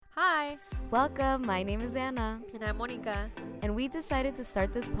Hi, Welcome, my name is Anna, and I'm Monica. and we decided to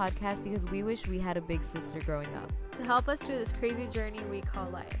start this podcast because we wish we had a big sister growing up. To help us through this crazy journey we call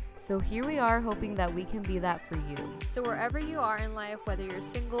life. So here we are hoping that we can be that for you. So wherever you are in life, whether you're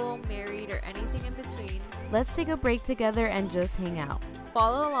single, married, or anything in between, Let's take a break together and just hang out.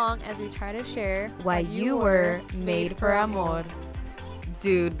 follow along as we try to share Why you were made for amor.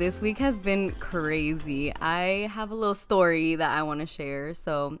 Dude, this week has been crazy. I have a little story that I want to share.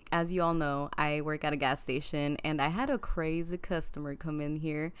 So, as you all know, I work at a gas station and I had a crazy customer come in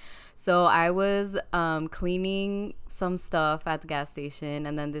here. So, I was cleaning some stuff at the gas station,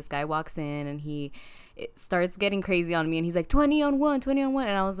 and then this guy walks in and it starts getting crazy on me, and he's like 20 on 1,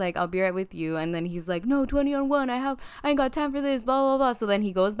 and I was like, I'll be right with you. And then he's like, no, 20 on 1, I ain't got time for this, blah blah blah. So then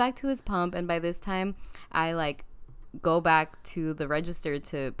he goes back to his pump, and by this time I go back to the register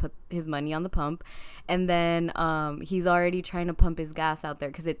to put his money on the pump, and then he's already trying to pump his gas out there,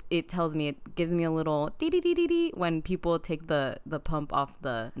 because it tells me, it gives me a little dee dee dee dee dee when people take the pump off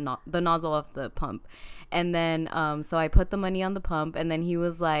the nozzle off the pump. And then so I put the money on the pump, and then he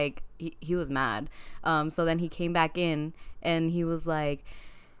was like, he was mad. So then he came back in and he was like,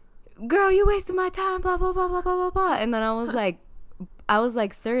 girl, you wasted my time, blah blah blah blah blah blah blah. And then I was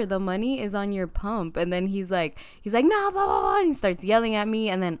like, sir, the money is on your pump. And then he's like, nah, blah, blah, blah. And he starts yelling at me.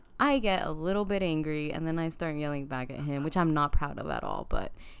 And then I get a little bit angry. And then I start yelling back at him, which I'm not proud of at all.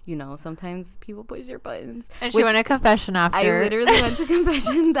 But, you know, sometimes people push your buttons. And she went to confession after. I literally went to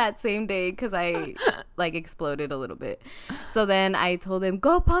confession that same day because I, exploded a little bit. So then I told him,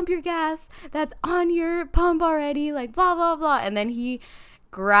 go pump your gas. That's on your pump already. Like, blah, blah, blah. And then he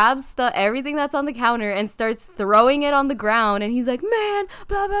grabs everything that's on the counter and starts throwing it on the ground, and he's like, man,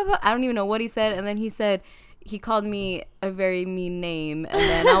 blah blah blah. I don't even know what he said. And then he called me a very mean name, and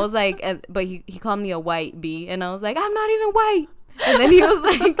then I was like, but he called me a white bee, and I was like, I'm not even white. And then he was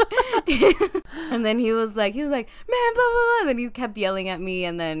like he was like, man, blah blah blah. And then he kept yelling at me,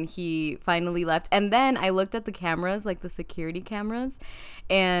 and then he finally left. And then I looked at the cameras, like the security cameras,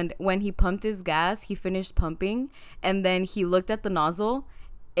 and when he pumped his gas, he finished pumping, and then he looked at the nozzle,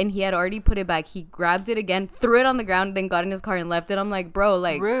 and he had already put it back. He grabbed it again, threw it on the ground, then got in his car and left it. I'm like, bro,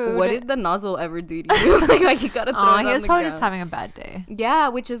 Rude. What did the nozzle ever do to you? like you gotta throw it on the ground. He was probably just having a bad day. Yeah,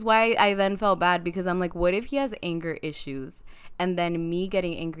 which is why I then felt bad, because I'm like, what if he has anger issues? And then me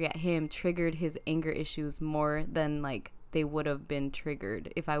getting angry at him triggered his anger issues more than they would have been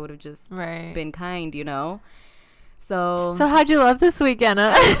triggered if I would have just been kind, you know? So how'd you love this week,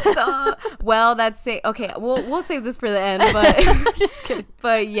 Anna? Well, that's it. Okay, we'll save this for the end, but Just kidding.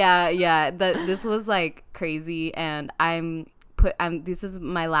 But yeah, this was crazy, and this is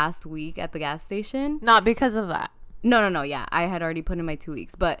my last week at the gas station. Not because of that. No, yeah, I had already put in my 2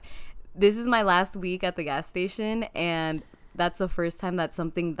 weeks, but this is my last week at the gas station, and that's the first time that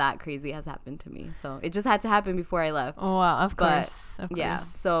something that crazy has happened to me. So it just had to happen before I left. Oh wow, of course. Yeah,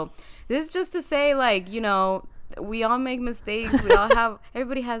 so this is just to say, we all make mistakes.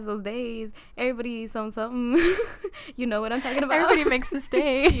 Everybody has those days. Everybody something. You know what I'm talking about? Everybody makes a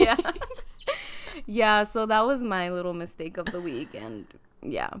mistake. Yeah. Yeah, so that was my little mistake of the week. And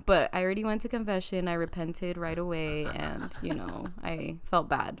yeah, but I already went to confession. I repented right away, and, I felt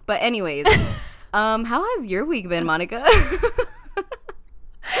bad. But anyways, how has your week been, Monica?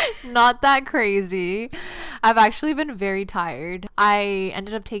 Not that crazy. I've actually been very tired. I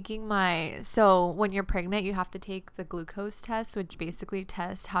ended up taking so when you're pregnant, you have to take the glucose test, which basically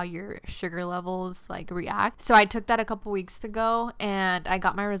tests how your sugar levels react. So I took that a couple weeks ago, and I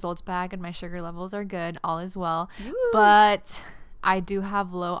got my results back, and my sugar levels are good. All is well. Ooh. But I do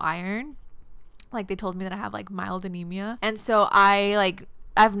have low iron. They told me that I have mild anemia. And so I've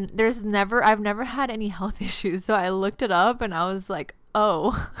never had any health issues. So I looked it up, and I was like,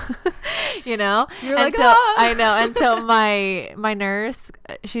 oh, You're and so, I know. And so my nurse,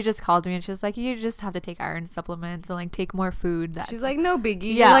 she just called me, and she was like, you just have to take iron supplements and take more food. She's like, no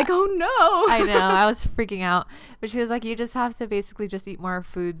biggie. Yeah. You're like, oh no. I know. I was freaking out. But she was like, you just have to basically just eat more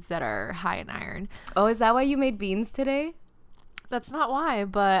foods that are high in iron. Oh, is that why you made beans today? That's not why,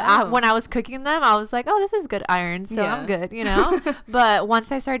 but when I was cooking them, I was like, oh, this is good iron, so I'm good, But once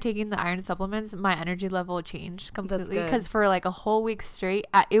I started taking the iron supplements, my energy level changed completely, because for a whole week straight,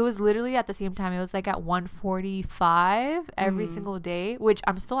 it was literally at the same time. It was at 1:45 every single day, which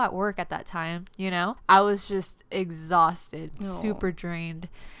I'm still at work at that time, I was just exhausted, super drained.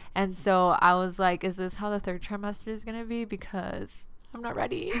 And so I was like, is this how the third trimester is going to be? Because I'm not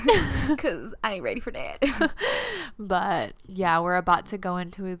ready. Because I ain't ready for that. But yeah, we're about to go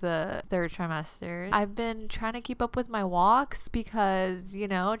into the third trimester. I've been trying to keep up with my walks because, you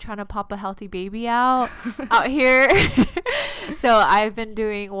know, trying to pop a healthy baby out here. So I've been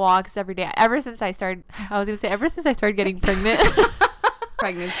doing walks every day ever since I started getting pregnant.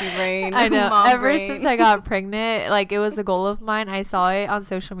 Pregnancy brain. I know. Mom Ever brain. since I got pregnant, like, it was a goal of mine. I saw it on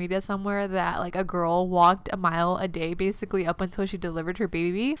social media somewhere that, like, a girl walked a mile a day basically up until she delivered her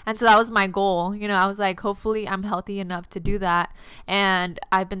baby. And so that was my goal. You know, I was like, hopefully I'm healthy enough to do that. And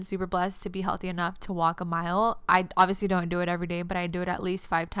I've been super blessed to be healthy enough to walk a mile. I obviously don't do it every day, but I do it at least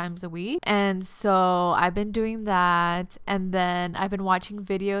 5 times a week. And so I've been doing that. And then I've been watching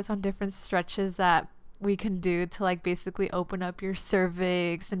videos on different stretches that we can do to, like, basically open up your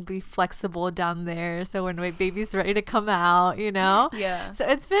cervix and be flexible down there so when my baby's ready to come out, you know. Yeah. So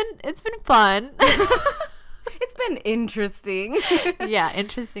it's been fun. It's been interesting. Yeah,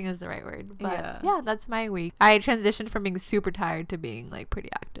 interesting is the right word. But yeah, that's my week. I transitioned from being super tired to being, like, pretty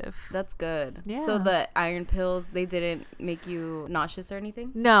active. That's good. Yeah. So the iron pills, they didn't make you nauseous or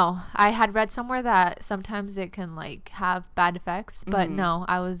anything? No, I had read somewhere that sometimes it can, like, have bad effects, but no,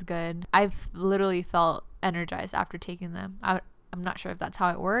 I was good. I've literally felt energized after taking them. I'm not sure if that's how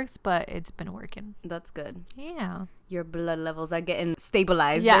it works, but it's been working. That's good. Yeah. Your blood levels are getting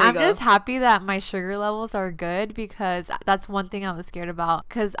stabilized. Yeah, I'm just happy that my sugar levels are good because that's one thing I was scared about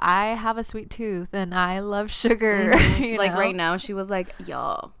because I have a sweet tooth and I love sugar. You like know? right now, she was like,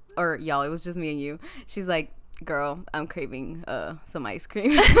 y'all, it was just me and you. She's like, girl, I'm craving some ice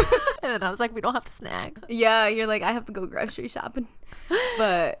cream. And then I was like, we don't have a snack. Yeah, you're like, I have to go grocery shopping.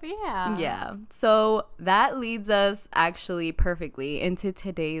 But yeah. So that leads us actually perfectly into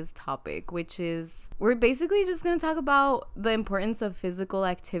today's topic, which is we're basically just going to talk about the importance of physical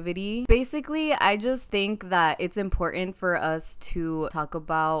activity. Basically, I just think that it's important for us to talk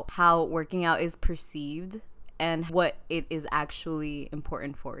about how working out is perceived and what it is actually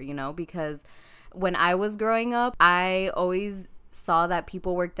important for, you know, because when I was growing up, I always saw that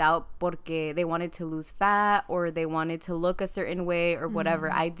people worked out porque they wanted to lose fat or they wanted to look a certain way or whatever.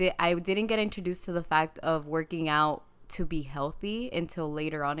 I didn't get introduced to the fact of working out to be healthy until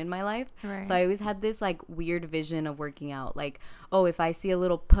later on in my life. Right. So I always had this, like, weird vision of working out. Like, oh, if I see a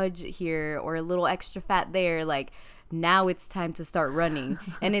little pudge here or a little extra fat there, like, now it's time to start running.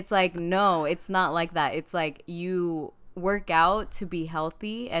 And it's like, no, it's not like that. It's like you work out to be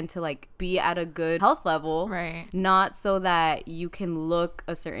healthy and to, like, be at a good health level, right? Not so that you can look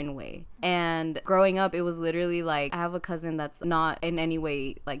a certain way. And growing up, it was literally like I have a cousin that's not in any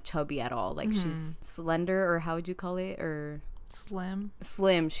way, like, chubby at all. Like, she's slender, or how would you call it? Or slim.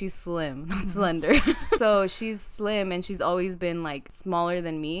 She's slim, not slender. So she's slim and she's always been, like, smaller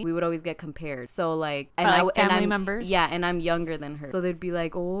than me. We would always get compared. So, like, family members. Yeah, and I'm younger than her. So they'd be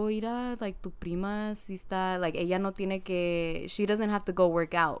like, oh, mira, like, tu prima sí está, like, ella no tiene que, she doesn't have to go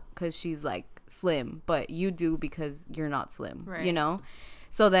work out because she's, like, slim, but you do because you're not slim, right? You know?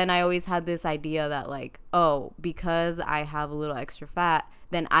 So then I always had this idea that, like, oh, because I have a little extra fat,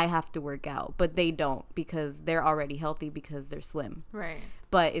 then I have to work out. But they don't because they're already healthy because they're slim. Right.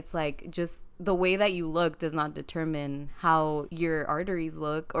 But it's like just the way that you look does not determine how your arteries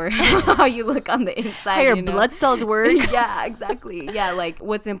look or how you look on the inside. How your blood cells work. Yeah, exactly. Yeah, like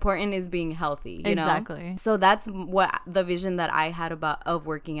what's important is being healthy, you know? Exactly. So that's what the vision that I had of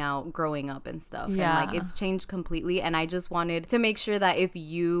working out growing up and stuff. Yeah. And, like, it's changed completely. And I just wanted to make sure that if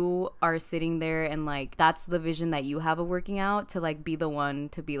you are sitting there and, like, that's the vision that you have of working out, to, like, be the one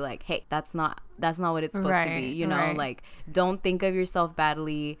to be like, hey, that's not what it's supposed to be, you know? Right. Like, don't think of yourself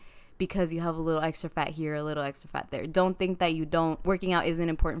badly because you have a little extra fat here, a little extra fat there. Don't think that working out isn't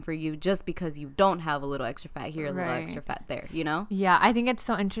important for you just because you don't have a little extra fat here, a little extra fat there, you know? Yeah, I think it's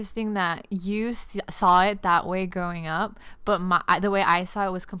so interesting that you saw it that way growing up, but the way I saw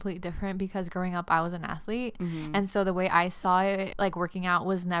it was completely different because growing up I was an athlete. Mm-hmm. And so the way I saw it, like, working out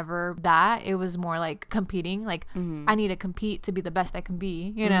was never that. It was more like competing, like, I need to compete to be the best I can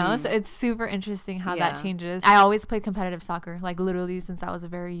be, you know? So it's super interesting how that changes. I always played competitive soccer, like, literally since I was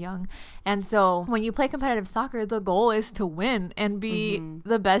very young. And so when you play competitive soccer, the goal is to win and be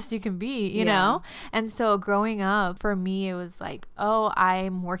the best you can be, you know? And so growing up, for me, it was like, oh,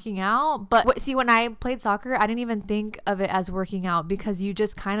 I'm working out. But see, when I played soccer, I didn't even think of it as working out because you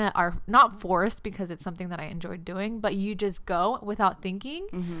just kind of are not forced because it's something that I enjoyed doing, but you just go without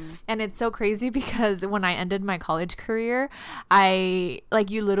thinking. And it's so crazy because when I ended my college career,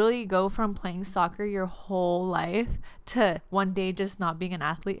 you literally go from playing soccer your whole life to one day just not being an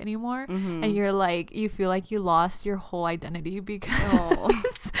athlete anymore. And you're like, you feel like you lost your whole identity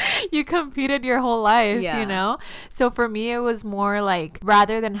because you competed your whole life, you know? So for me, it was more like,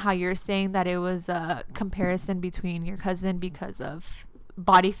 rather than how you're saying that it was a comparison between your cousin because of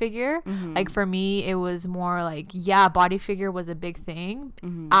body figure, like for me it was more like, yeah, body figure was a big thing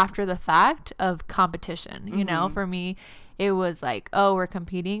after the fact of competition, you know. For me it was like, oh, we're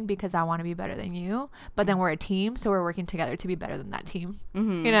competing because I want to be better than you, but then we're a team, so we're working together to be better than that team.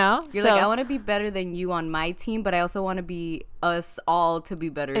 You know, you're like, I want to be better than you on my team, but I also want to be us all to be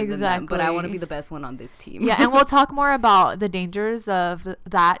better than them, but I want to be the best one on this team. Yeah. And we'll talk more about the dangers of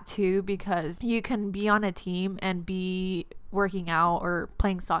that too, because you can be on a team and be working out or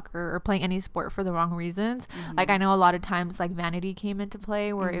playing soccer or playing any sport for the wrong reasons. Like I know a lot of times like vanity came into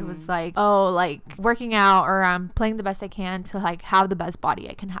play where it was like, oh, like working out, or I'm playing the best I can to like have the best body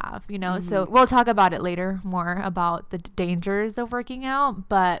I can have, you know. So we'll talk about it later more about the dangers of working out,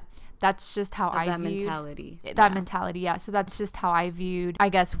 but that's just how I viewed that mentality. Yeah. So that's just how I viewed, I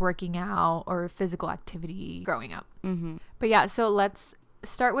guess, working out or physical activity growing up. But yeah, so let's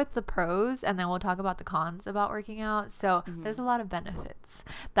start with the pros and then we'll talk about the cons about working out. So there's a lot of benefits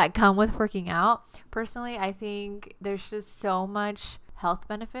that come with working out. Personally, I think there's just so much health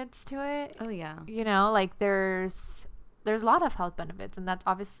benefits to it. Oh yeah. You know, like there's a lot of health benefits, and that's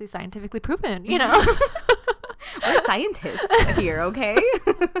obviously scientifically proven, you know. We're scientists here, okay?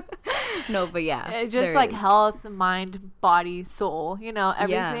 No, but yeah, it's just like health, mind, body, soul, you know,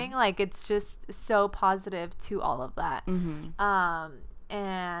 everything. Like it's just so positive to all of that.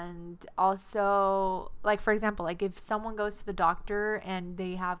 And also, like, for example, like if someone goes to the doctor and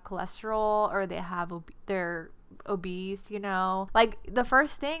they have cholesterol or they have they're obese, you know, like the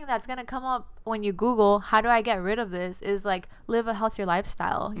first thing that's gonna come up when you Google how do I get rid of this is like live a healthier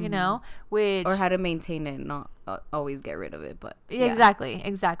lifestyle, you know, which, or how to maintain it, not always get rid of it, but exactly.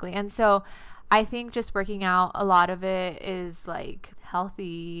 And so I think just working out, a lot of it is like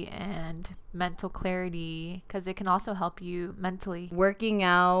healthy and mental clarity, because it can also help you mentally. Working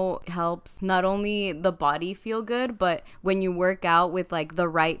out helps not only the body feel good, but when you work out with like the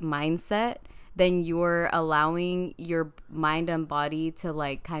right mindset, then you're allowing your mind and body to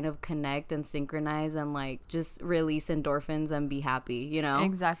like kind of connect and synchronize and like just release endorphins and be happy, you know?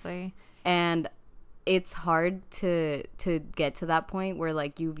 Exactly. And it's hard to get to that point where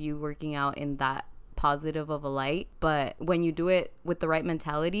like you view working out in that positive of a light, but when you do it with the right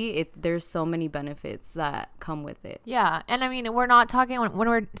mentality, there's so many benefits that come with it. Yeah. And I mean, we're not talking, when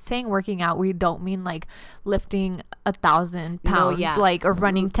we're saying working out, we don't mean like lifting 1,000 pounds, like, or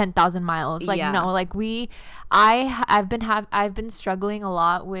running 10,000 miles, like no, like I've been struggling a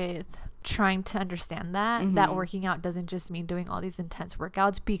lot with trying to understand that working out doesn't just mean doing all these intense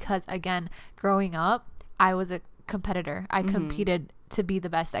workouts, because again, growing up I was a competitor. I competed to be the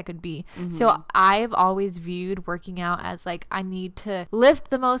best I could be. So I've always viewed working out as like, I need to lift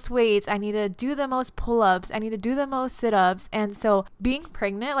the most weights, I need to do the most pull-ups, I need to do the most sit-ups. And so being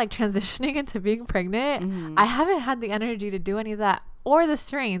pregnant, like transitioning into being pregnant, I haven't had the energy to do any of that or the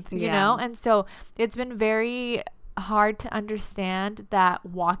strength, you know. And so it's been very hard to understand that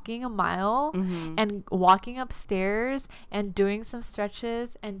walking a mile and walking upstairs and doing some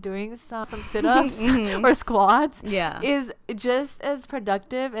stretches and doing some sit-ups or squats is just as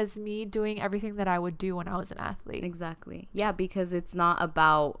productive as me doing everything that I would do when I was an athlete. Exactly. Yeah, because it's not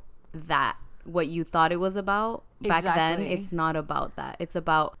about that, what you thought it was about back then. It's not about that. It's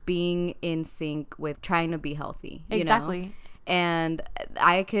about being in sync with trying to be healthy, you know? And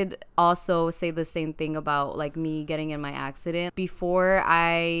I could also say the same thing about like me getting in my accident. Before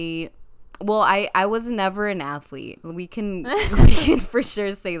I was never an athlete. We can for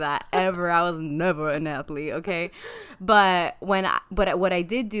sure say that. I was never an athlete, okay? But what I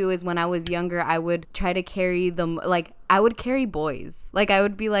did do is when I was younger, I would try to carry them, like I would carry boys. Like I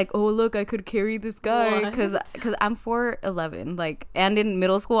would be like, oh look, I could carry this guy because I'm 4'11", like, and in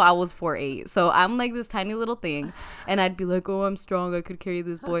middle school I was 4'8", so I'm like this tiny little thing, and I'd be like, oh, I'm strong, I could carry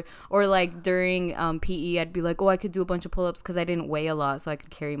this boy. Or like during PE, I'd be like, oh, I could do a bunch of pull-ups because I didn't weigh a lot, so I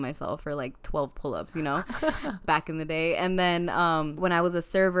could carry myself for like 12 pull-ups, you know, back in the day. And then when I was a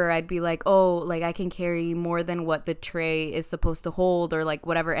server, I'd be like, oh, like I can carry more than what the tray is supposed to hold, or like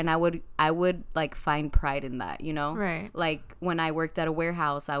whatever. And I would like find pride in that, you know? Right. Like when I worked at a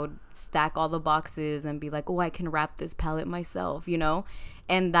warehouse, I would stack all the boxes and be like, oh, I can wrap this pallet myself, you know?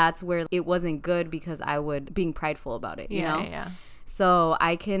 And that's where it wasn't good, because I would being prideful about it, you know? Yeah. So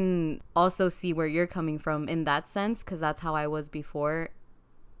I can also see where you're coming from in that sense, because that's how I was before.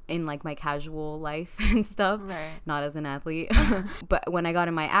 in like my casual life and stuff, right. Not as an athlete. But when I got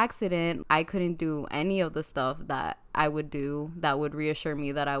in my accident, I couldn't do any of the stuff that I would do that would reassure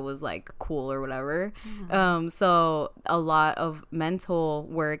me that I was like cool or whatever. So a lot of mental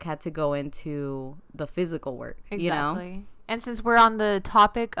work had to go into the physical work, exactly. You know? And since we're on the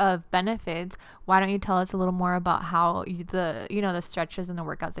topic of benefits, why don't you tell us a little more about how the stretches and the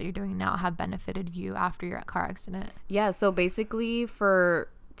workouts that you're doing now have benefited you after your car accident? Yeah, so basically for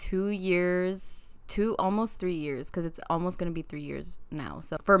almost 3 years, because it's almost going to be 3 years now.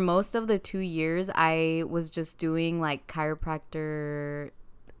 So for most of the 2 years, I was just doing like chiropractor,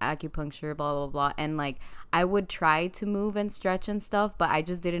 acupuncture, blah, blah, blah. And like I would try to move and stretch and stuff, but I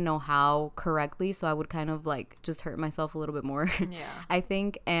just didn't know how correctly. So I would kind of like just hurt myself a little bit more, I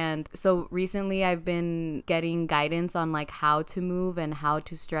think. And so recently I've been getting guidance on like how to move and how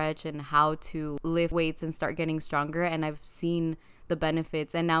to stretch and how to lift weights and start getting stronger. And I've seen the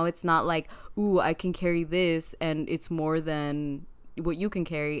benefits. And now it's not like, ooh, I can carry this and it's more than what you can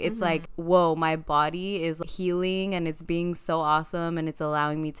carry. It's like, whoa, my body is healing and it's being so awesome and it's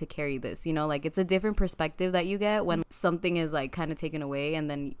allowing me to carry this, you know, like it's a different perspective that you get when something is like kind of taken away and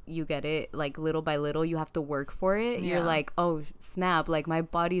then you get it like little by little. You have to work for it. You're like, oh snap, like my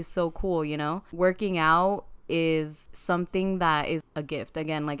body is so cool, you know. Working out is something that is a gift.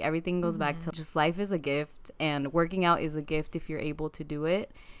 Again, like everything goes back to just life is a gift, and working out is a gift if you're able to do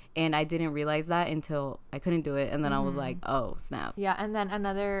it. And I didn't realize that until I couldn't do it. And then I was like, oh, snap. Yeah. And then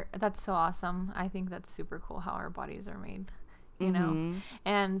that's so awesome. I think that's super cool how our bodies are made, you know?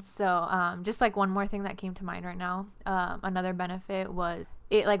 And so just like one more thing that came to mind right now, another benefit was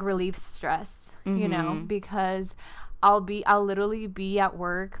it like relieves stress, you know, because I'll literally be at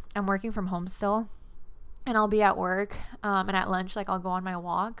work. I'm working from home still. And I'll be at work and at lunch, like I'll go on my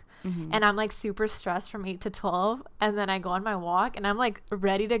walk and I'm like super stressed from 8 to 12. And then I go on my walk and I'm like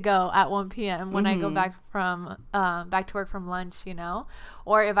ready to go at 1 p.m. when I go back to work from lunch, you know.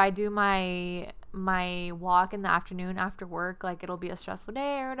 Or if I do my walk in the afternoon after work, like it'll be a stressful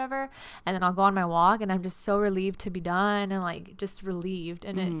day or whatever. And then I'll go on my walk and I'm just so relieved to be done and like just relieved.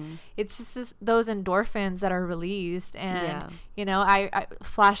 And it's just those endorphins that are released. And, you know, I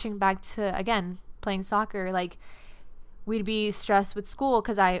flashing back to, again, playing soccer, like we'd be stressed with school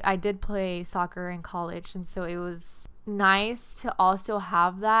because I did play soccer in college, and so it was nice to also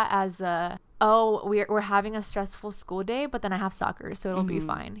have that as we're having a stressful school day, but then I have soccer, so it'll be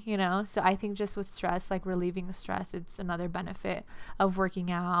fine, you know. So I think just with stress, like relieving the stress, it's another benefit of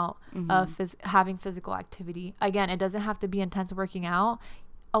working out, of having physical activity. Again, it doesn't have to be intense working out.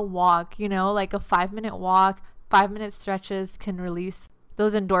 A walk, you know, like a 5-minute walk, 5-minute stretches can release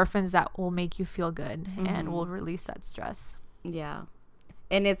those endorphins that will make you feel good and will release that stress. Yeah.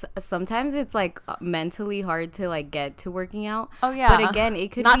 And sometimes it's like mentally hard to like get to working out. Oh yeah. But again,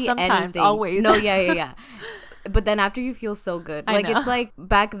 it could not be sometimes, anything. Always. No, yeah. But then after you feel so good. Like it's like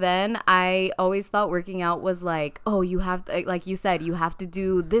back then I always thought working out was like, oh, you have to, like you said, you have to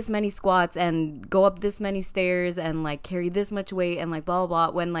do this many squats and go up this many stairs and like carry this much weight and like blah blah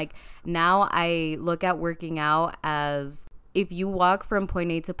blah. When like now I look at working out as, if you walk from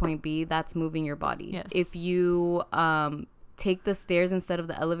point A to point B, that's moving your body. Yes. If you take the stairs instead of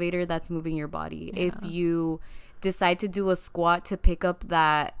the elevator, that's moving your body. Yeah. If you decide to do a squat to pick up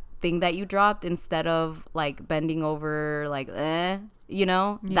that thing that you dropped instead of like bending over, like, you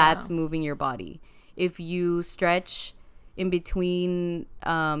know, that's moving your body. If you stretch in between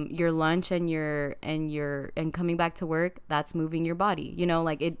your lunch and coming back to work, that's moving your body. You know,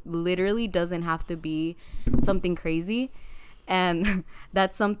 like it literally doesn't have to be something crazy. And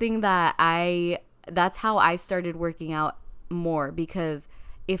that's something that's how I started working out more, because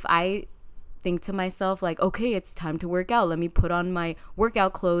if I think to myself like, okay, it's time to work out, let me put on my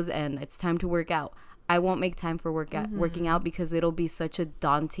workout clothes and it's time to work out, I won't make time for working out, because it'll be such a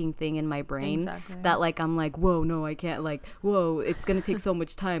daunting thing in my brain that like I'm like, whoa, no, I can't, like, whoa, it's gonna take so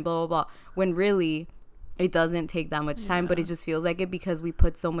much time, blah blah blah, when really it doesn't take that much time, but it just feels like it because we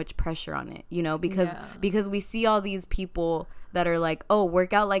put so much pressure on it, you know, because we see all these people that are like, oh,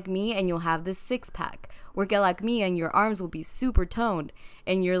 work out like me and you'll have this 6-pack. Work out like me and your arms will be super toned.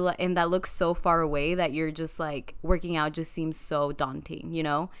 And and that looks so far away that you're just like, working out just seems so daunting, you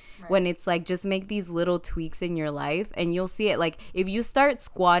know? Right. When it's like, just make these little tweaks in your life and you'll see it. Like if you start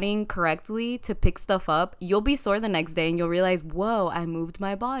squatting correctly to pick stuff up, you'll be sore the next day and you'll realize, whoa, I moved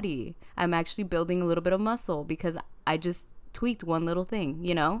my body. I'm actually building a little bit of muscle because I just tweaked one little thing,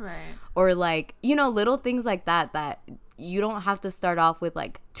 you know? Right. Or like, you know, little things like that you don't have to start off with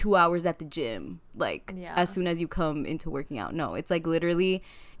like 2 hours at the gym, like as soon as you come into working out. No, it's like literally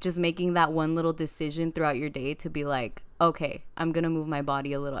just making that one little decision throughout your day to be like, okay, I'm gonna move my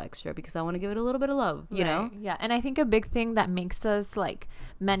body a little extra because I want to give it a little bit of love, you know? Yeah. And I think a big thing that makes us like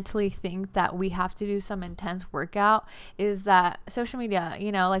mentally think that we have to do some intense workout is that social media,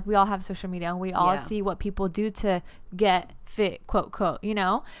 you know, like we all have social media and we all see what people do to get fit, quote, quote, you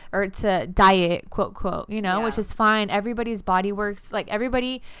know, or to diet, quote, quote, you know, which is fine. Everybody's body works, like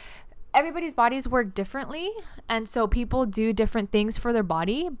everybody's bodies work differently, and so people do different things for their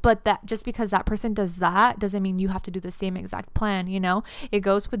body, but that just because that person does that doesn't mean you have to do the same exact plan, you know? It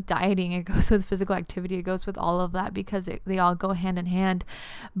goes with dieting, it goes with physical activity, it goes with all of that because they all go hand in hand.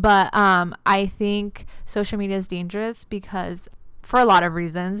 But I think social media is dangerous because for a lot of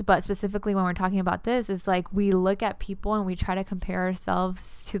reasons, but specifically when we're talking about this, it's like we look at people and we try to compare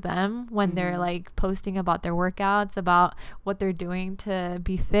ourselves to them when they're like posting about their workouts, about what they're doing to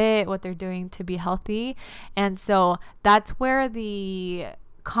be fit, what they're doing to be healthy. And so that's where the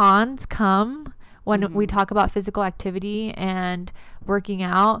cons come when we talk about physical activity and working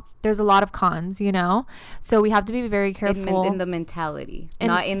out. There's a lot of cons, you know, so we have to be very careful in the mentality,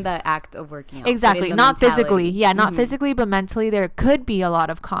 not in the act of working out. Exactly, not physically. Not physically, but mentally there could be a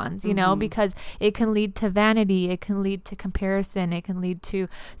lot of cons, you know, because it can lead to vanity, it can lead to comparison, it can lead to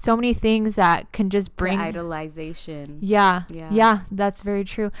so many things that can just bring to idolization. Yeah, that's very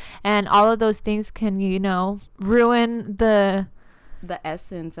true. And all of those things can, you know, ruin the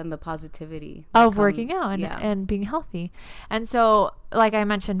essence and the positivity of working out and being healthy. And so, like I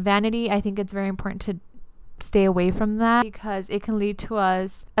mentioned, vanity, I think it's very important to stay away from that because it can lead to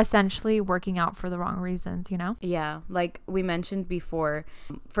us essentially working out for the wrong reasons, you know? Yeah, like we mentioned before,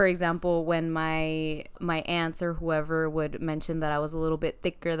 for example, when my aunts or whoever would mention that I was a little bit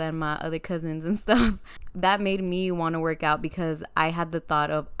thicker than my other cousins and stuff, that made me want to work out because I had the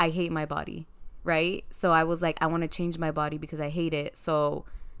thought of, I hate my body. Right? So I was like, I want to change my body because I hate it. So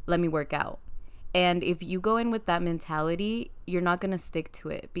let me work out. And if you go in with that mentality, you're not going to stick to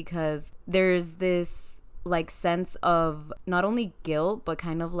it because there's this like sense of not only guilt, but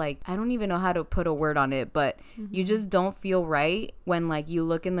kind of like, I don't even know how to put a word on it, but you just don't feel right when like you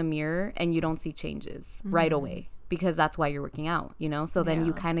look in the mirror and you don't see changes right away because that's why you're working out, you know? So then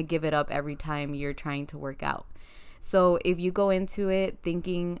you kind of give it up every time you're trying to work out. So if you go into it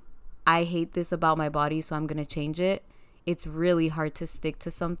thinking, I hate this about my body, so I'm going to change it, it's really hard to stick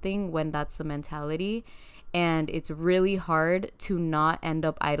to something when that's the mentality. And it's really hard to not end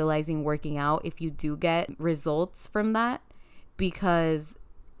up idolizing working out if you do get results from that, because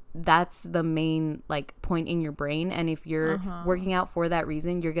that's the main like point in your brain. And if you're working out for that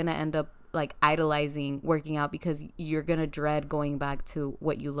reason, you're going to end up like idolizing working out because you're gonna dread going back to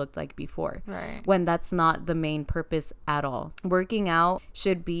what you looked like before, right? When that's not the main purpose at all. Working out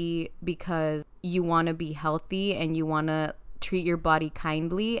should be because you want to be healthy and you want to treat your body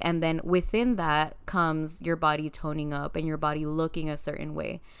kindly, and then within that comes your body toning up and your body looking a certain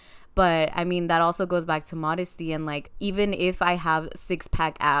way. But I mean, that also goes back to modesty. And like, even if I have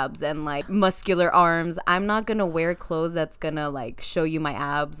 6-pack abs and like muscular arms, I'm not gonna wear clothes that's gonna like show you my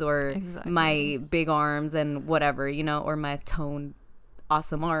abs or my big arms and whatever, you know, or my toned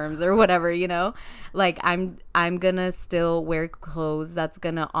awesome arms or whatever, you know. Like I'm gonna still wear clothes that's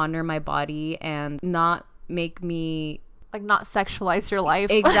gonna honor my body and not make me like not sexualize your life.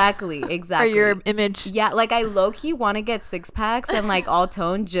 Exactly. Or your image. Yeah, like I low-key want to get 6-packs and like all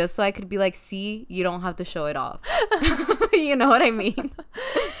toned just so I could be like, see, you don't have to show it off. You know what I mean?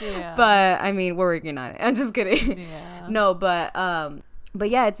 Yeah. But I mean, we're working on it. I'm just kidding. Yeah. No, but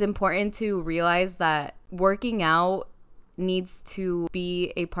yeah, it's important to realize that working out needs to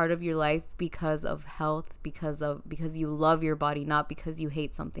be a part of your life because of health, because you love your body, not because you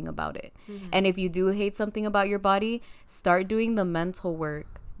hate something about it. And if you do hate something about your body, start doing the mental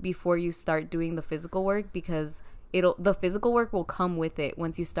work before you start doing the physical work, because the physical work will come with it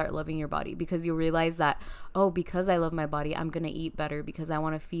once you start loving your body, because you realize that, oh, because I love my body, I'm gonna eat better because I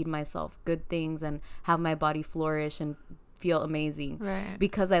want to feed myself good things and have my body flourish and feel amazing. Right.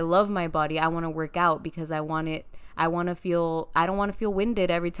 Because I love my body, I want to work out because I want to feel, I don't want to feel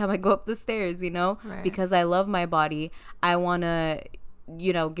winded every time I go up the stairs, you know. Right. Because I love my body, I want to,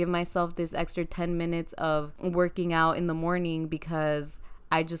 you know, give myself this extra 10 minutes of working out in the morning because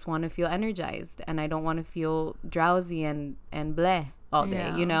I just want to feel energized and I don't want to feel drowsy and bleh all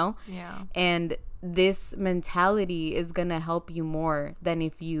day, you know? Yeah. And this mentality is going to help you more than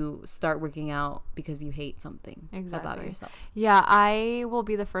if you start working out because you hate something about yourself. Yeah, I will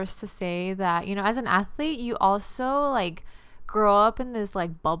be the first to say that, you know, as an athlete, you also like grow up in this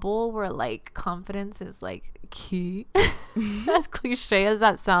like bubble where like confidence is like key. As cliche as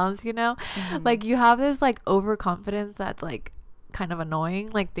that sounds, you know, like you have this like overconfidence that's like kind of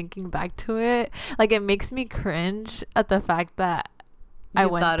annoying, like thinking back to it. Like it makes me cringe at the fact that I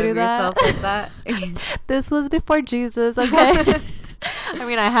went through that. Like that. This was before Jesus, okay? I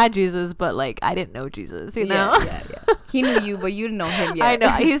mean, I had Jesus, but like I didn't know Jesus, you know? Yeah. He knew you, but you didn't know him yet. I know.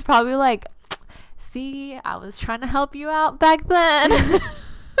 He's probably like, see, I was trying to help you out back then.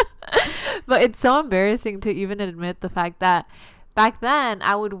 But it's so embarrassing to even admit the fact that back then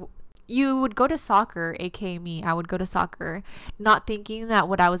you would go to soccer, aka me. I would go to soccer, not thinking that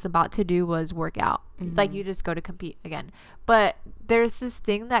what I was about to do was work out. Like you just go to compete again. But there's this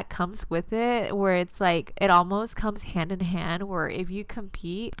thing that comes with it where it's like it almost comes hand in hand, where if you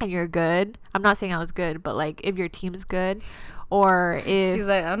compete and you're good, I'm not saying I was good, but like if your team's good, or if she's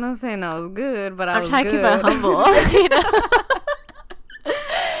like, I'm not saying I was good, but I'm trying to keep it humble. You know?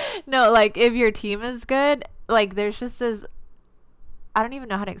 No, like if your team is good, like there's just this, I don't even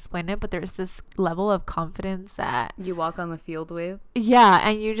know how to explain it, but there's this level of confidence that you walk on the field with. Yeah,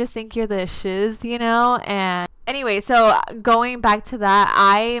 and you just think you're the shiz, you know? And anyway, so going back to that,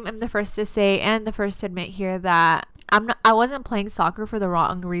 I am the first to say and the first to admit here that I wasn't playing soccer for the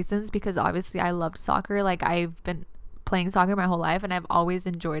wrong reasons, because obviously I loved soccer. Like I've been playing soccer my whole life and I've always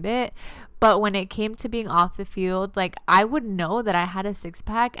enjoyed it. But when it came to being off the field, like I would know that I had a six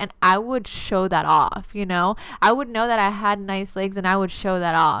pack and I would show that off, you know? I would know that I had nice legs and I would show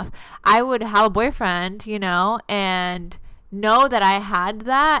that off. I would have a boyfriend, you know, and know that I had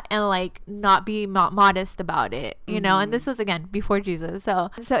that and like not be modest about it, you know? And this was again before Jesus. So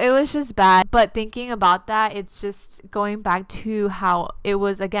it was just bad. But thinking about that, it's just going back to how it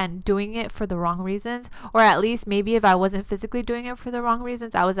was, again, doing it for the wrong reasons, or at least maybe if I wasn't physically doing it for the wrong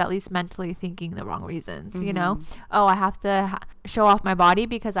reasons, I was at least mentally thinking the wrong reasons, you know? Oh, I have to show off my body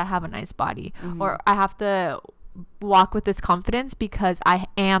because I have a nice body, or I have to walk with this confidence because I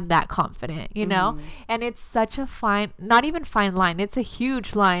am that confident, you know? And it's such a not even fine line, it's a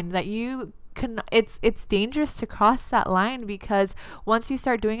huge line that you can, it's dangerous to cross that line, because once you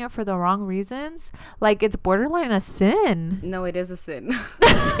start doing it for the wrong reasons, like it's borderline a sin. No, it is a sin.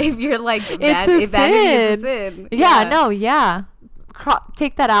 If you're like vanity is a sin. Yeah.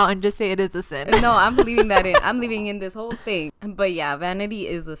 Take that out and just say it is a sin. No, I'm leaving that in. I'm leaving in this whole thing. But yeah, vanity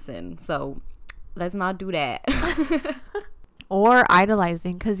is a sin. So let's not do that. Or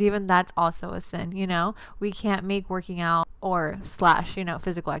idolizing, because even that's also a sin, you know? We can't make working out or / you know,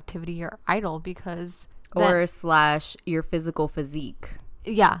 physical activity your idol, because or / your physical physique.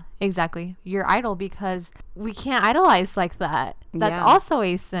 Yeah, exactly. Your idol, because we can't idolize like that. That's also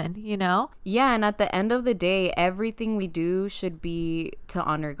a sin, you know? Yeah, and at the end of the day, everything we do should be to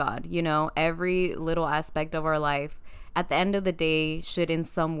honor God, you know? Every little aspect of our life, at the end of the day, should in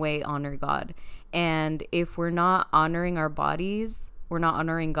some way honor God. And if we're not honoring our bodies, we're not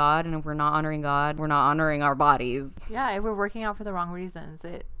honoring God. And if we're not honoring God, we're not honoring our bodies. Yeah, if we're working out for the wrong reasons,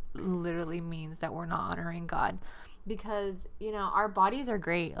 it literally means that we're not honoring God. Because, you know, our bodies are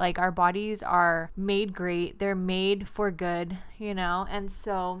great. Like, our bodies are made great. They're made for good, you know? And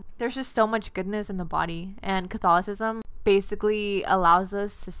so there's just so much goodness in the body. And Catholicism basically allows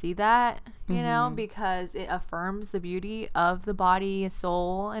us to see that, you know, because it affirms the beauty of the body,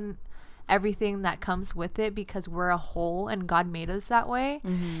 soul, and everything that comes with it, because we're a whole and God made us that way.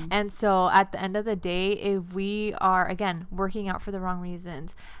 And so at the end of the day, if we are, again, working out for the wrong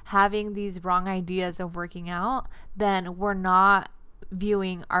reasons, having these wrong ideas of working out, then we're not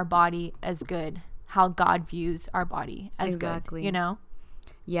viewing our body as good, how God views our body as good, you know?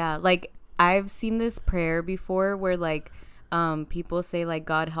 Yeah, like I've seen this prayer before where like people say like,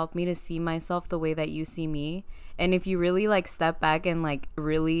 God, help me to see myself the way that you see me. And if you really like step back and like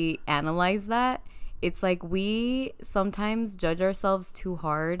really analyze that, it's like we sometimes judge ourselves too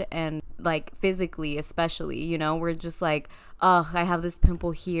hard, and like physically especially, you know, we're just like, oh, I have this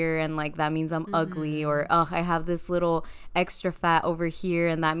pimple here and like that means I'm ugly, or oh, I have this little extra fat over here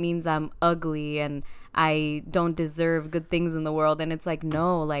and that means I'm ugly and I don't deserve good things in the world. And it's like,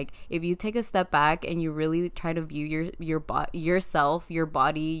 no, like if you take a step back and you really try to view yourself, your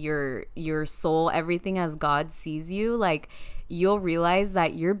body, your soul, everything as God sees you, like you'll realize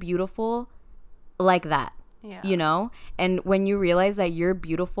that you're beautiful like that. Yeah. You know? And when you realize that you're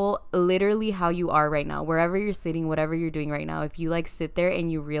beautiful literally how you are right now, wherever you're sitting, whatever you're doing right now, if you like sit there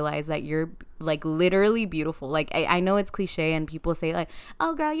and you realize that you're like literally beautiful, like I know it's cliche and people say like,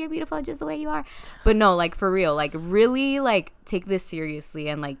 oh girl, you're beautiful just the way you are, but no, like for real, like really like take this seriously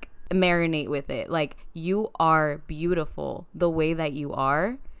and like marinate with it. Like you are beautiful the way that you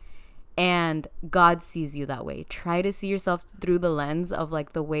are, and God sees you that way. Try to see yourself through the lens of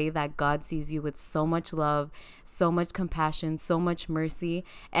like the way that God sees you, with so much love, so much compassion, so much mercy.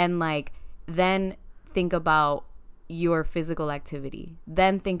 And like then think about your physical activity.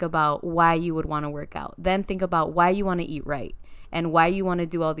 Then think about why you would want to work out. Then think about why you want to eat right and why you want to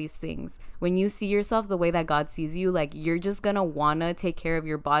do all these things. When you see yourself the way that God sees you, like, you're just going to want to take care of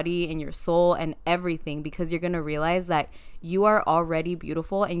your body and your soul and everything, because you're going to realize that you are already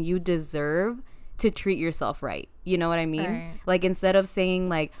beautiful and you deserve to treat yourself right. You know what I mean? Right. Like, instead of saying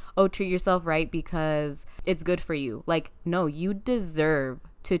like, oh, treat yourself right because it's good for you. Like, no, you deserve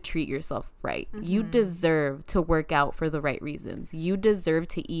to treat yourself right. You deserve to work out for the right reasons. You deserve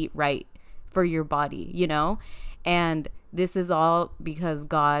to eat right for your body, you know? And this is all because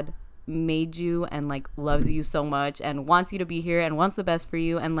God made you and like loves you so much and wants you to be here and wants the best for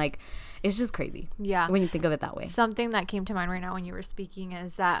you. And like, it's just crazy. Yeah. When you think of it that way. Something that came to mind right now when you were speaking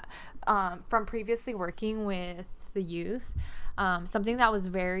is that from previously working with the youth, something that was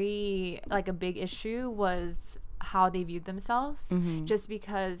very like a big issue was how they viewed themselves. Just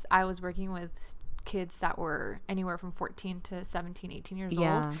because I was working with kids that were anywhere from 14 to 17, 18 years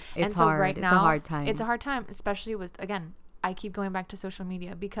old. It's and so hard. Right now, it's a hard time. It's a hard time, especially with, again, I keep going back to social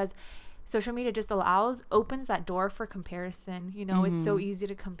media, because social media just opens that door for comparison. You know, it's so easy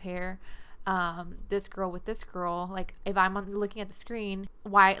to compare this girl with this girl. Like, if I'm looking at the screen,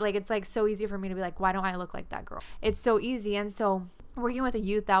 why, like, it's like so easy for me to be like, why don't I look like that girl? It's so easy. And so working with a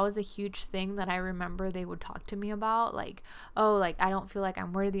youth, that was a huge thing that I remember they would talk to me about, like, oh, like, I don't feel like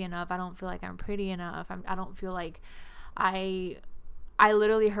I'm worthy enough, I don't feel like I'm pretty enough, I don't feel like I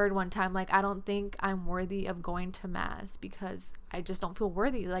literally heard one time, like, I don't think I'm worthy of going to mass because I just don't feel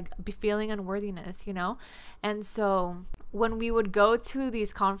worthy, like, feeling unworthiness, you know? And so when we would go to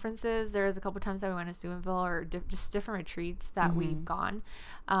these conferences, there was a couple times that we went to Steubenville or just different retreats that we've gone,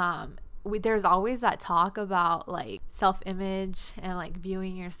 there's always that talk about like self-image and like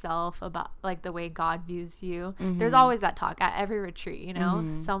viewing yourself about like the way God views you. There's always that talk at every retreat, you know,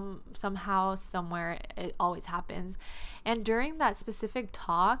 somehow, somewhere, it always happens. And during that specific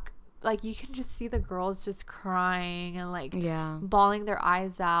talk, like, you can just see the girls just crying and like bawling their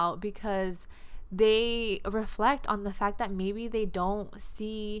eyes out because they reflect on the fact that maybe they don't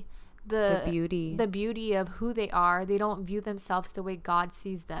see the beauty of who they are. They don't view themselves the way God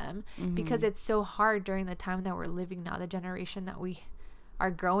sees them, because it's so hard during the time that we're living now, the generation that we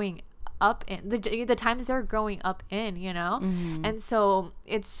are growing up in, the times they're growing up in, you know. And so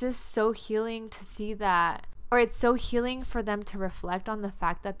it's just so healing to see that, or it's so healing for them to reflect on the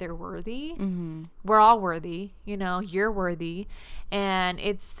fact that they're worthy. We're all worthy, you know, you're worthy. And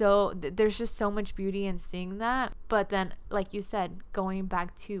it's so, there's just so much beauty in seeing that. But then, like you said, going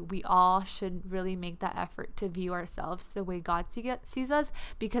back to, we all should really make that effort to view ourselves the way God sees us,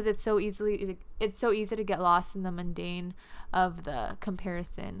 because it's so easy to get lost in the mundane of the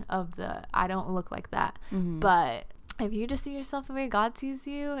comparison of the, I don't look like that. But if you just see yourself the way God sees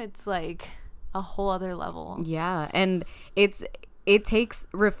you, it's like a whole other level. Yeah. And it takes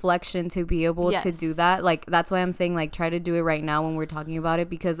reflection to be able to do that. Like, that's why I'm saying, like, try to do it right now when we're talking about it,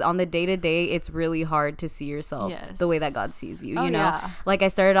 because on the day-to-day, it's really hard to see yourself the way that God sees you, you know? Like, I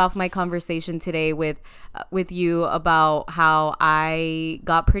started off my conversation today with you about how I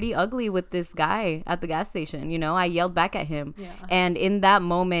got pretty ugly with this guy at the gas station, you know? I yelled back at him. And in that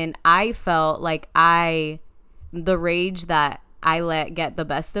moment, I felt like the rage that I let get the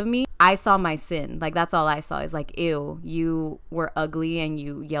best of me, I saw my sin. Like, that's all I saw, is like, ew, you were ugly and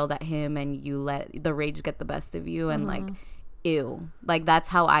you yelled at him and you let the rage get the best of you. And like, ew, like, that's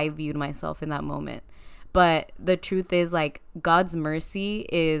how I viewed myself in that moment. But the truth is, like, God's mercy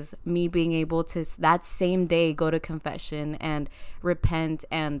is me being able to that same day go to confession and repent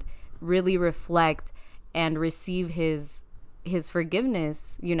and really reflect and receive his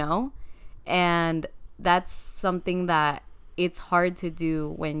forgiveness, you know? And that's something that it's hard to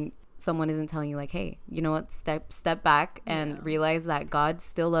do when someone isn't telling you, like, hey, you know what, step back and realize that God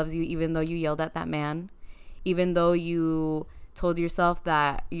still loves you, even though you yelled at that man, even though you told yourself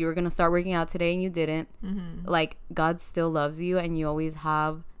that you were going to start working out today and you didn't. Like, God still loves you, and you always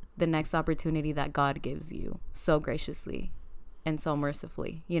have the next opportunity that God gives you so graciously and so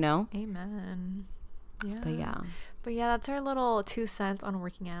mercifully, you know? Amen. Yeah. But yeah, that's our little 2 cents on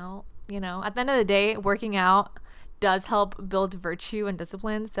working out. You know, at the end of the day, working out does help build virtue and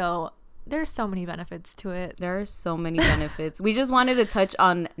discipline, so there's so many benefits to it. There are so many benefits. We just wanted to touch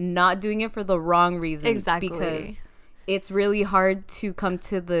on not doing it for the wrong reasons. Exactly. Because it's really hard to come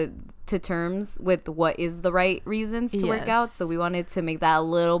to terms with what is the right reasons to work out, so we wanted to make that a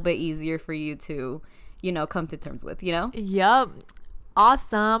little bit easier for you to, you know, come to terms with, you know? Yep.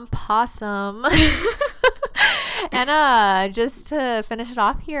 Awesome. Possum. And just to finish it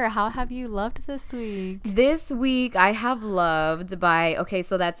off here, how have you loved this week? This week I have loved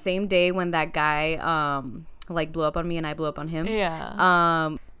so that same day when that guy like blew up on me and I blew up on him.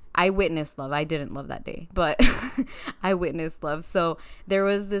 Yeah. I witnessed love. I didn't love that day, but I witnessed love. So there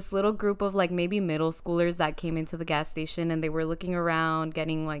was this little group of like maybe middle schoolers that came into the gas station, and they were looking around,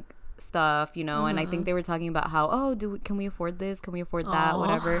 getting like stuff, you know, and I think they were talking about how, oh, can we afford this? Can we afford that?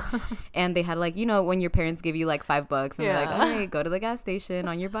 Whatever. And they had like, you know, when your parents give you like $5 and they're like, all right, go to the gas station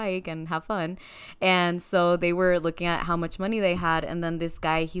on your bike and have fun. And so they were looking at how much money they had, and then this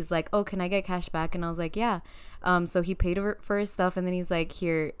guy, he's like, oh, can I get cash back? And I was like, yeah. So he paid for his stuff, and then he's like,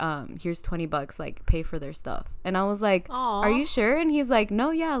 here's $20, like pay for their stuff. And I was like, are you sure? And he's like,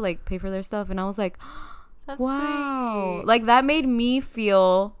 no, yeah, like pay for their stuff. And I was like, that's wow, sweet. Like that made me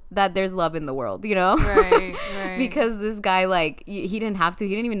feel that there's love in the world, you know? Right. Because this guy, like, he didn't have to,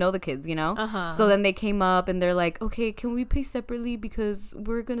 he didn't even know the kids, you know? So then they came up and they're like, okay, can we pay separately because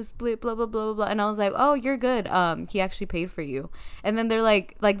we're gonna split, blah blah blah blah blah. And I was like, oh, you're good, he actually paid for you. And then they're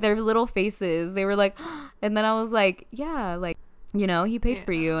like their little faces, they were like and then I was like, yeah, like, you know, he paid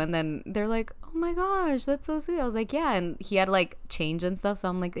for you. And then they're like, oh my gosh, that's so sweet. I was like, yeah. And he had like change and stuff, so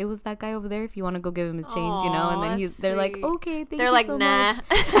I'm like, it was that guy over there, if you want to go give him his change, you know. And then they're like, okay, thank you so much.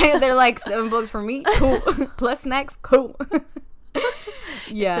 They're like, $7 for me, cool. Plus snacks, cool.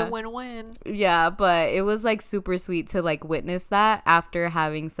 Yeah, it's a win-win. Yeah, but it was like super sweet to like witness that after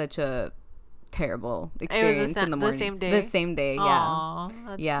having such a terrible experience in the morning. The same day. Yeah.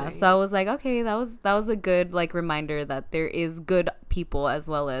 Sweet. So I was like, okay, that was a good like reminder that there is good people, as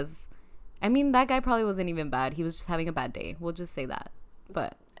well as, I mean, that guy probably wasn't even bad, he was just having a bad day, we'll just say that.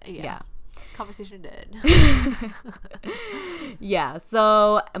 But yeah. Conversation dead. Yeah.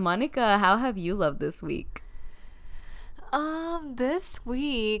 So Monica, how have you loved this week? This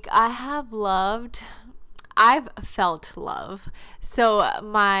week I've felt love. So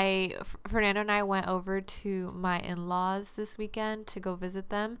Fernando and I went over to my in-laws this weekend to go visit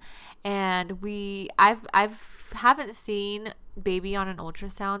them, and I've haven't seen baby on an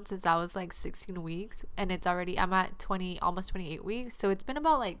ultrasound since I was like 16 weeks, and I'm at almost 28 weeks, so it's been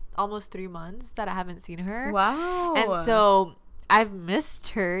about like almost 3 months that I haven't seen her. Wow. And so I've missed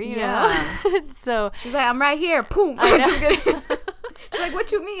her, you know. So she's like, I'm right here. Boom. She's like,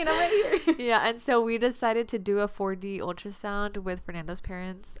 what you mean? I'm right here. Yeah. And so we decided to do a 4D ultrasound with Fernando's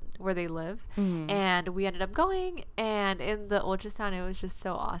parents where they live. And we ended up going, and in the ultrasound it was just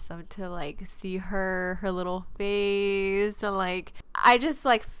so awesome to like see her little face, and like I just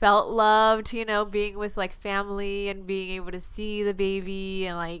like felt loved, you know, being with like family and being able to see the baby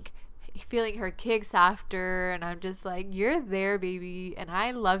and like feeling her kicks after, and I'm just like, you're there, baby, and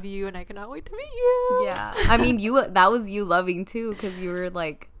I love you, and I cannot wait to meet you. Yeah. I mean, that was you loving too, because you were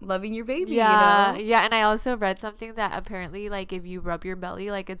like loving your baby. Yeah. You know? Yeah. And I also read something that apparently like if you rub your belly,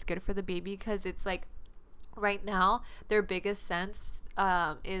 like it's good for the baby, because it's like right now their biggest sense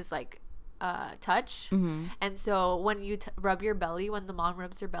is like touch. And so when you rub your belly, when the mom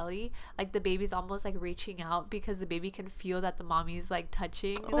rubs her belly, like the baby's almost like reaching out, because the baby can feel that the mommy's like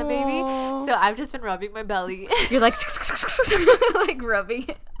touching the baby. So I've just been rubbing my belly. You're like like rubbing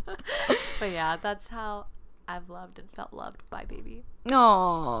it. But yeah, that's how I've loved and felt loved by baby.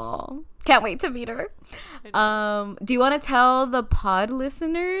 Oh, can't wait to meet her. Do you want to tell the pod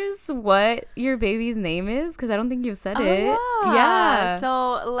listeners what your baby's name is? Because I don't think you've said it. Yeah.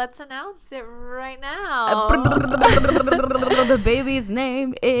 So let's announce it right now. The baby's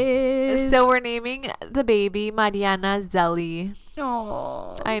name is... So we're naming the baby Mariana Zelly.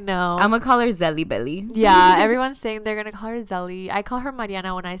 Oh, I know. I'm gonna call her Zelly Belly. Yeah, everyone's saying they're gonna call her Zelly. I call her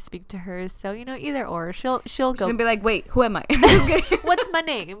Mariana when I speak to her, so you know, either or. She'll go. She's gonna be like, wait, who am I? What's my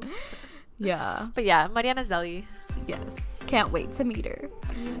name? Yeah. But yeah, Mariana Zelly. Yes. Can't wait to meet her.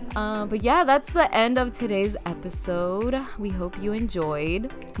 But yeah, that's the end of today's episode. We hope you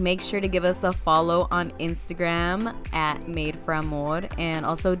enjoyed. Make sure to give us a follow on Instagram at Made for Amor, and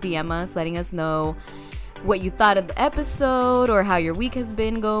also DM us letting us know what you thought of the episode, or how your week has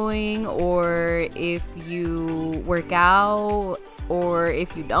been going, or if you work out, or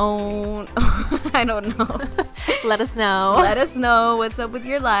if you don't. I don't know. Let us know. Let us know what's up with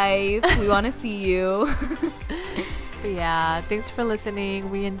your life. We want to see you. Yeah, thanks for listening.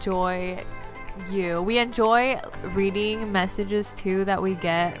 We enjoy you. We enjoy reading messages too that we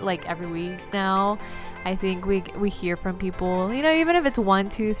get like every week now. I think we hear from people, you know, even if it's 1,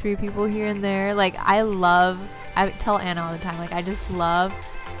 2, 3 people here and there. Like I tell Anna all the time, like I just love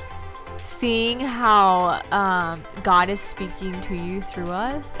seeing how God is speaking to you through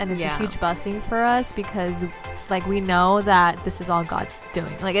us, and it's a huge blessing for us, because like we know that this is all God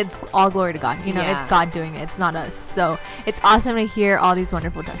doing. Like it's all glory to God, you know. It's God doing it, it's not us. So it's awesome to hear all these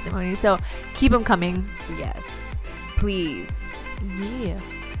wonderful testimonies, so keep them coming. Yes, please.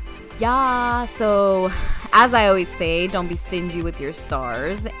 Yeah, so as I always say, don't be stingy with your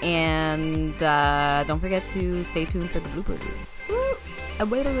stars, and don't forget to stay tuned for the bloopers.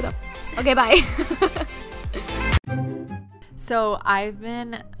 Okay, bye. So I've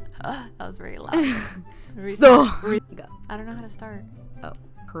been that was very loud. I don't know how to start. Oh,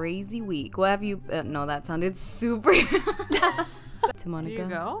 crazy week. What have you no, that sounded super to Monica. Do you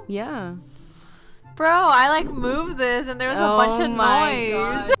go? Yeah. Bro, I like moved this and there was a bunch of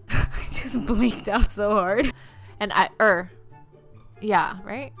noise. I just blinked out so hard. And yeah,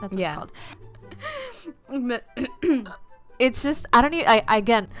 right? That's what it's called. It's just I don't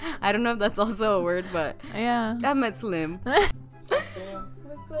know if that's also a word, but yeah. I met Slim. We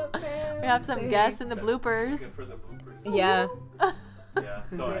have some guests in the bloopers. For the bloopers. Yeah. Yeah.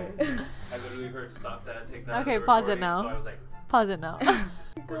 So I literally heard stop that, take that. Okay, pause it now. So I was like, pause it now.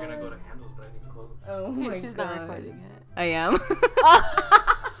 We're gonna go to handles, but I need clothes. Oh my god. She's not recording it. I am.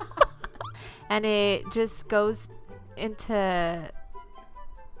 And it just goes into